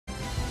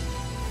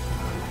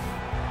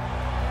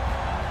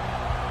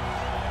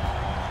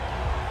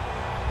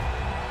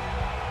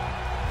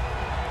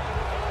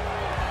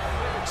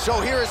So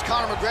here is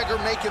Conor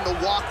McGregor making the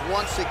walk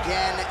once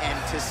again,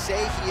 and to say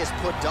he has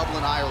put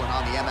Dublin, Ireland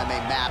on the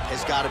MMA map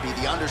has got to be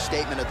the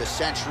understatement of the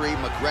century.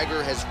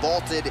 McGregor has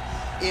vaulted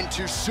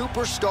into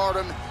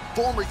superstardom,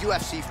 former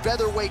UFC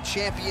featherweight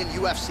champion,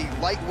 UFC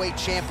lightweight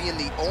champion,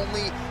 the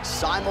only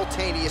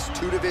simultaneous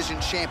two-division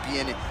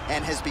champion,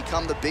 and has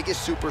become the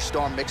biggest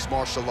superstar mixed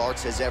martial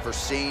arts has ever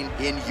seen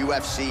in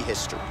UFC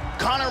history.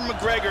 Conor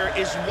McGregor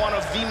is one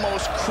of the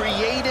most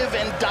creative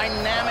and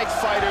dynamic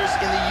fighters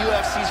in the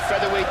UFC's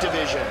featherweight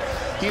division.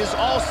 He is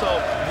also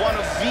one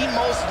of the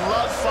most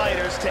loved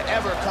fighters to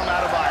ever come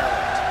out of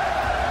Ireland.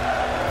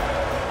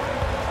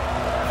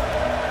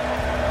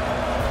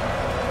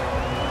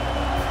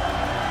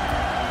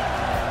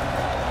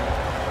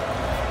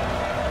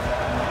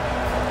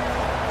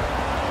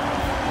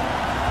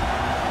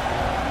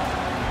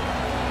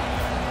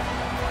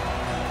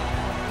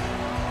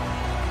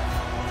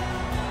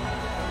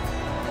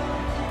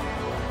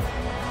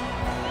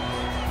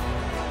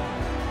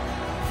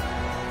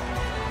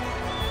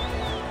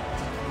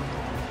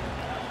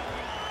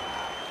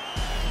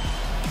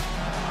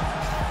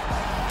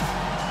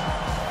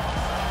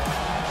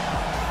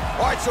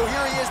 All right, so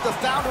here he is, the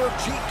founder of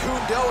Jeet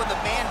and the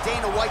man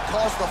Dana White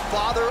calls the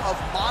father of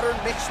modern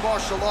mixed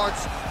martial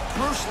arts.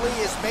 Bruce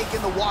Lee is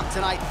making the walk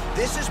tonight.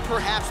 This is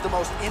perhaps the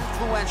most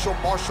influential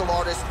martial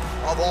artist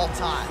of all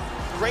time.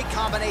 Great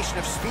combination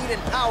of speed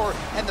and power,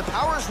 and the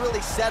power is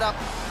really set up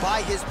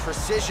by his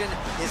precision,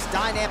 his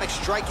dynamic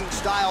striking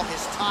style,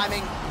 his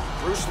timing.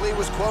 Bruce Lee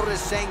was quoted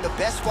as saying the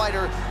best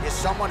fighter is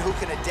someone who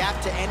can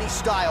adapt to any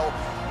style.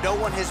 No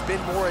one has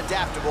been more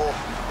adaptable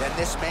than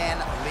this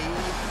man, Lee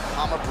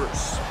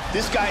Bruce.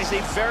 This guy is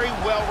a very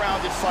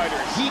well-rounded fighter.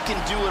 He can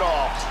do it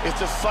all. If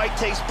the fight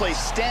takes place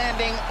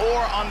standing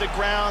or on the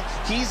ground,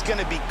 he's going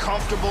to be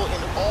comfortable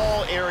in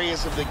all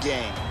areas of the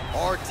game.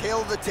 Our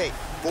tale of the tape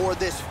for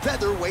this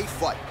featherweight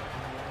fight.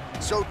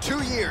 So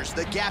 2 years,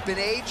 the gap in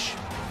age,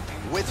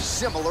 with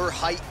similar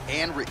height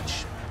and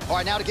reach. All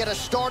right, now to get us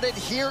started,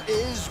 here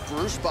is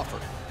Bruce Buffer.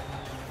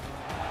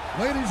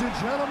 Ladies and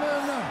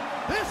gentlemen,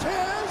 this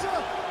is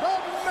the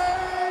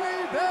main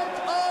event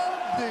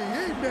of the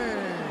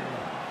evening.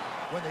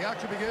 When the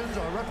action begins,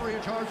 our referee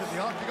in charge of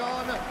the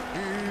octagon,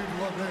 he's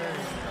looking.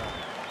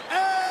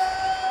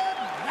 And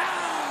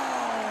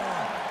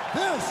now,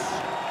 this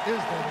is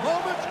the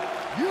moment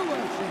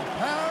UFC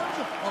fans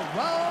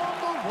around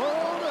the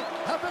world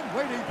have been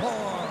waiting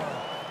for.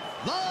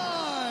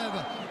 Live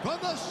from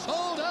the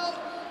sold-out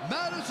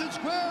Madison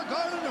Square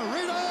Garden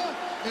Arena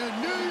in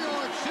New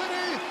York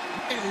City,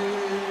 it's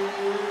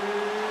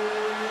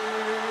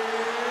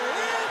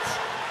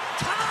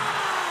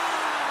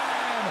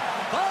time!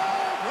 5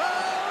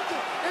 rounds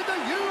in the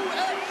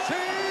UFC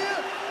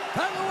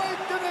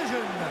featherweight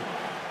division.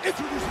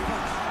 Introducing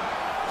first,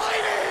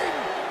 fighting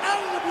out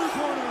of the blue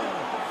corner.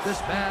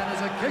 This man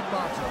is a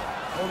kickboxer,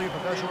 holding a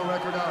professional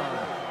record of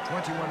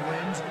 21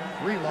 wins,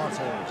 3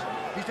 losses.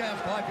 He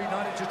stands 5 feet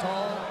 9 inches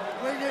tall,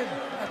 weighing in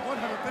at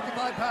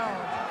 155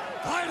 pounds.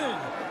 Fighting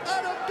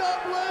out of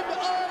Dublin,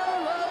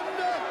 Ireland,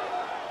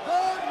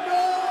 the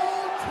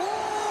notorious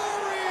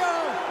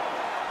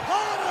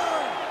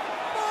Conor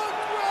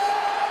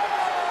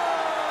McGregor!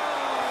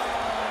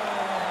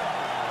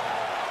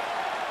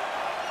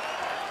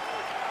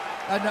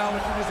 And now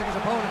introducing his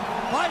opponent,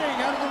 fighting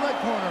out of the red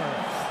corner.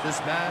 This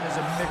man is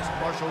a mixed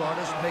martial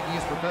artist making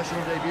his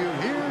professional debut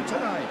here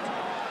tonight.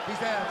 He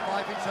stands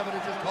 5 feet 7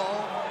 inches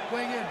tall,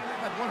 weighing in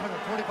at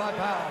 145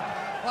 pounds.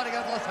 Fighting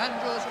out of Los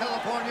Angeles,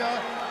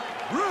 California,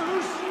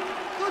 Bruce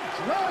the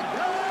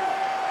Dragon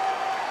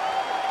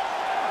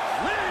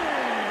Lee!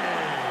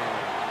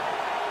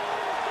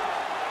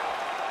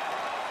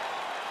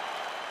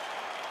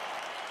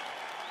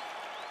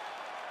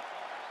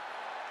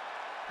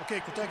 Okay,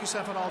 protect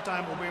yourself at all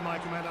time, obey my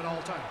command at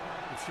all time.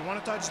 If you want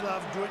to touch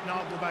love, do it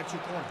now, go back to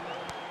your corner.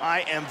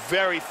 I am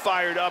very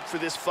fired up for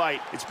this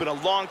fight. It's been a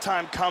long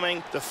time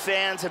coming. The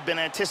fans have been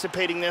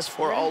anticipating this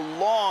for a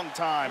long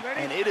time,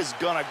 and it is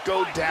gonna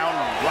go down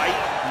right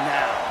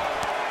now.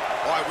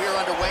 All right, we are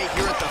underway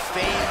here at the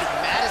famed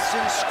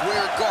Madison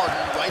Square Garden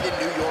right in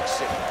New York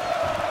City.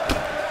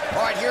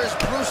 All right, here's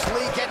Bruce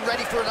Lee getting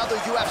ready for another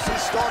UFC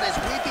start as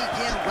we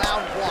begin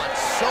round 1.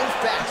 So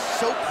fast,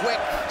 so quick,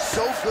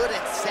 so good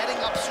at setting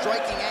up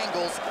striking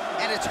angles,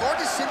 and it's hard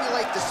to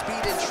simulate the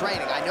speed in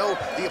training. I know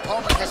the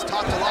opponent has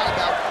talked a lot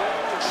about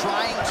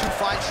trying to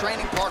find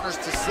training partners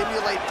to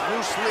simulate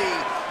Bruce Lee.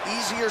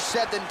 Easier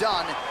said than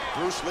done.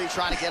 Bruce Lee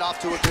trying to get off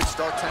to a good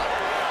start tonight.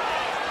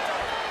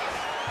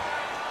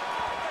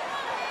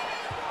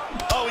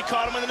 Oh, he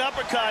caught him with an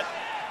uppercut.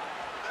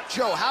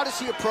 Joe, how does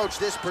he approach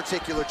this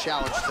particular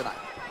challenge tonight?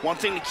 One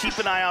thing to keep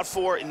an eye out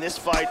for in this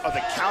fight are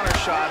the counter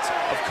shots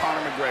of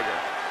Conor McGregor.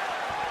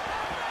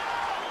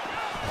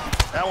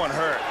 That one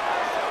hurt.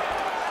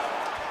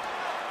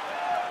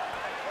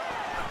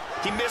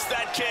 He missed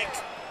that kick.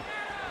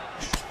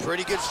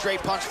 Pretty good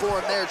straight punch for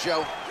him there,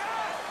 Joe.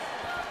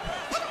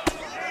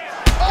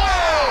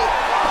 Oh!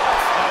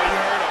 Oh, you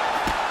heard him.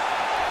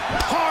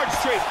 Hard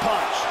straight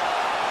punch.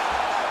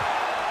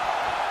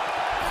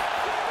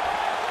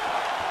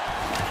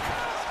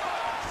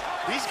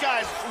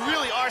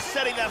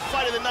 setting that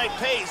fight of the night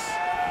pace.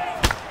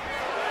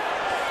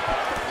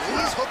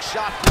 Lee's hook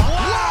shot.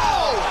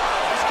 Whoa!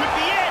 This could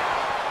be it.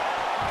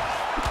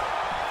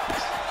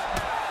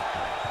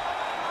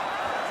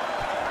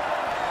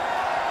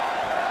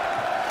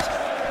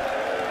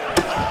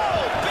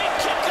 Oh, big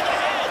kick to the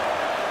head.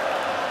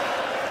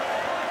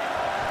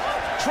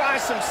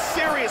 Tries some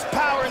serious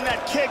power in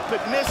that kick,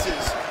 but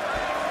misses.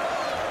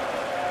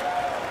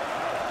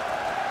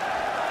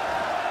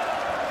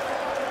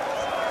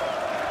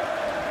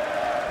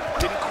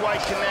 Didn't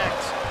quite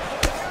connect.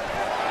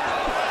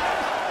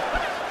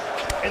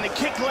 And the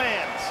kick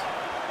lands.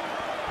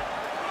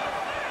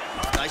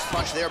 Nice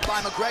punch there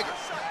by McGregor.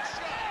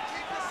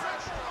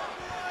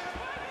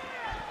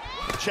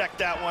 Check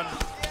that one.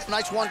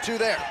 Nice 1-2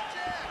 there.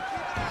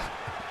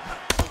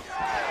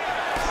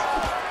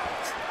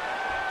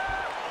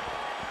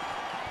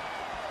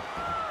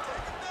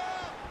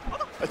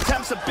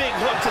 Attempts a big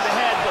hook to the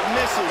head, but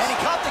misses. And he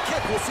caught the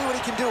kick. We'll see what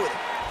he can do with it.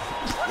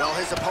 Well,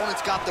 his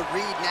opponent's got the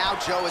read now,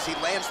 Joe, as he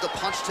lands the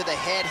punch to the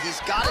head.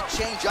 He's got to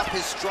change up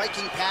his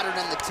striking pattern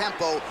and the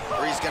tempo,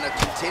 or he's going to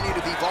continue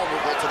to be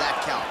vulnerable to that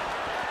count.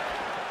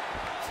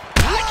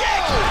 High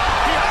kick!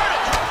 He hurt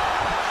him!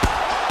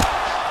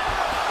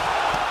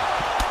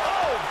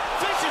 Oh,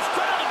 vicious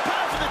ground and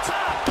pound to the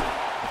top.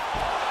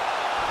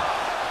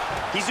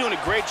 He's doing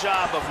a great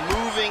job of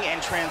moving and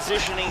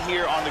transitioning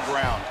here on the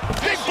ground.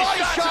 Big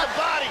body shot! To the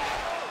body.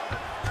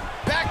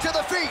 Back to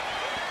the feet.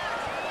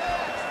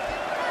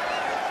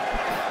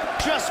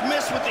 Just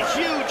missed with a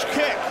huge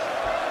kick.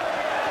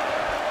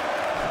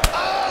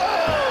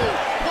 Oh,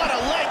 what a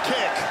leg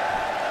kick.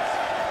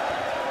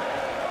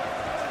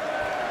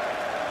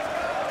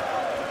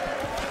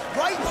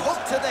 Right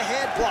hook to the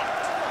head,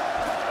 blocked.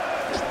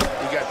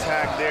 He got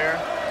tagged there.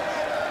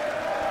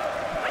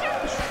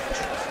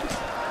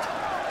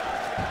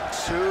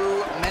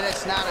 2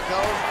 minutes now to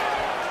go.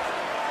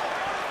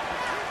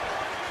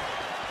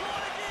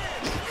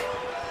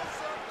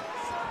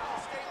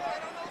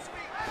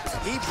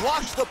 He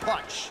blocks the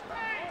punch.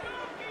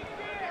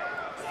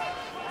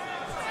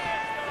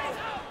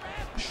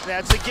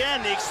 That's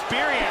again the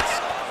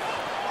experience.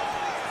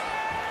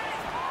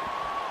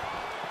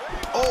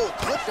 Oh,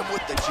 clipped him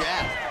with the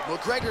jab.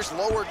 McGregor's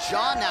lower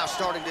jaw now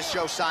starting to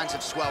show signs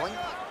of swelling.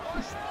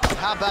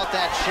 How about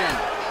that chin?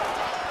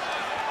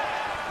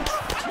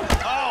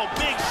 Oh,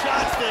 big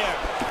shots there.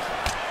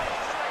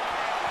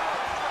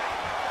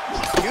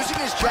 Using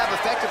his jab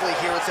effectively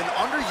here, it's an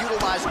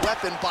underutilized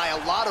weapon by a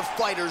lot of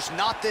fighters,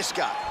 not this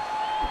guy.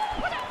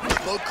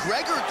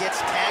 McGregor gets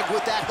tagged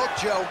with that hook,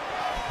 Joe.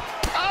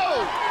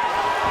 Oh!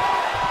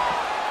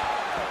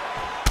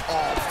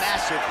 Oh,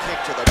 massive kick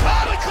to the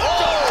body.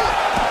 Oh!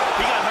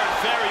 He got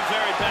hurt very,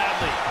 very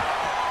badly.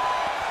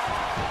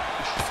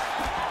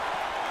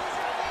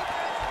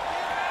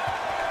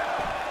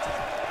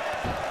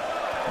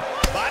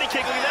 Body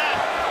kick, look at that.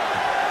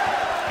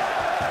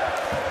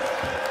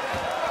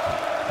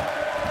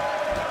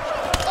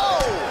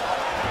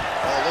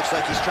 Looks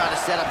like he's trying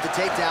to set up the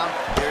takedown.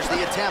 There's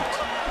the attempt.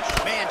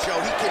 Man, Joe,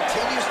 he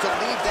continues to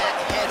leave that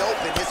head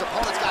open. His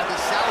opponent's got to be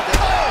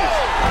salivating. Oh!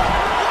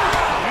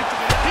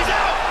 He's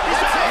out! He's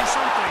out!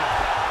 Something.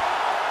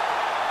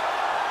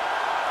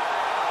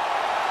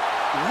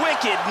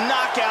 Wicked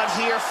knockout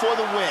here for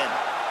the win.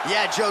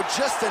 Yeah, Joe,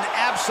 just an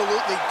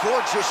absolutely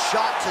gorgeous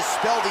shot to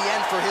spell the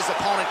end for his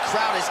opponent.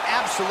 Crowd is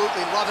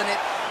absolutely loving it.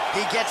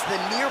 He gets the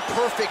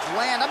near-perfect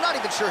land. I'm not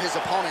even sure his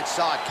opponent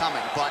saw it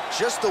coming, but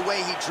just the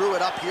way he drew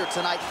it up here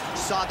tonight,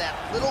 saw that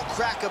little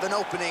crack of an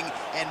opening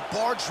and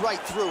barged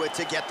right through it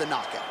to get the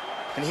knockout.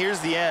 And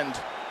here's the end.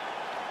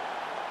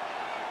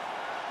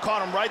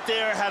 Caught him right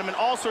there, had him in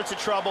all sorts of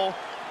trouble.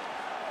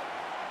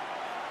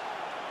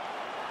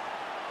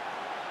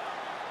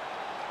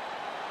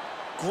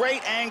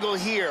 Great angle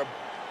here.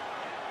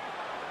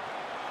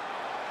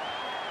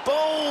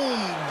 Boom!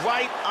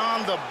 Right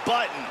on the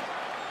button.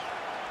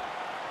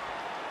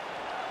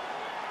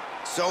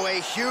 So a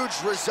huge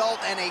result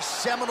and a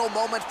seminal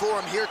moment for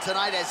him here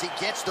tonight as he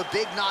gets the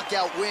big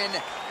knockout win.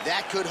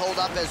 That could hold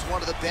up as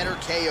one of the better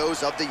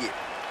KOs of the year.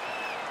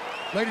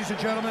 Ladies and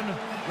gentlemen,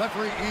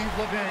 referee Yves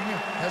Leving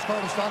has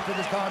called a stop to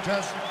this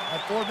contest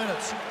at 4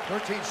 minutes,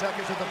 13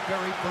 seconds of the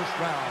very first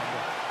round.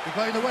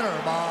 Declaring the winner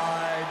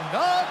by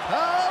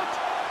knockout,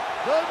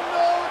 the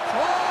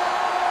notorious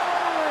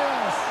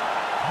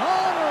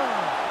Conor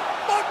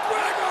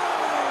McGregor!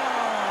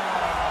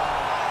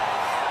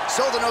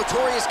 So the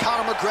notorious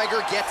Conor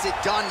McGregor gets it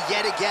done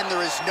yet again.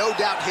 There is no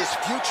doubt his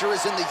future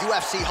is in the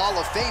UFC Hall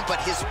of Fame, but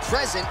his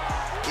present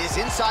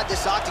is inside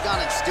this octagon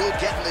and still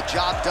getting the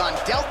job done.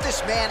 Dealt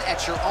this man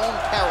at your own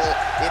peril.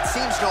 It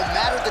seems no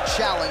matter the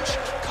challenge,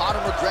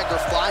 Conor McGregor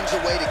finds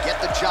a way to get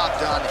the job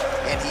done,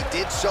 and he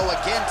did so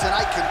again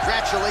tonight.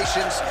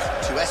 Congratulations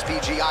to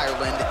SPG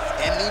Ireland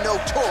and the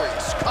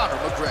notorious Conor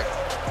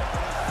McGregor.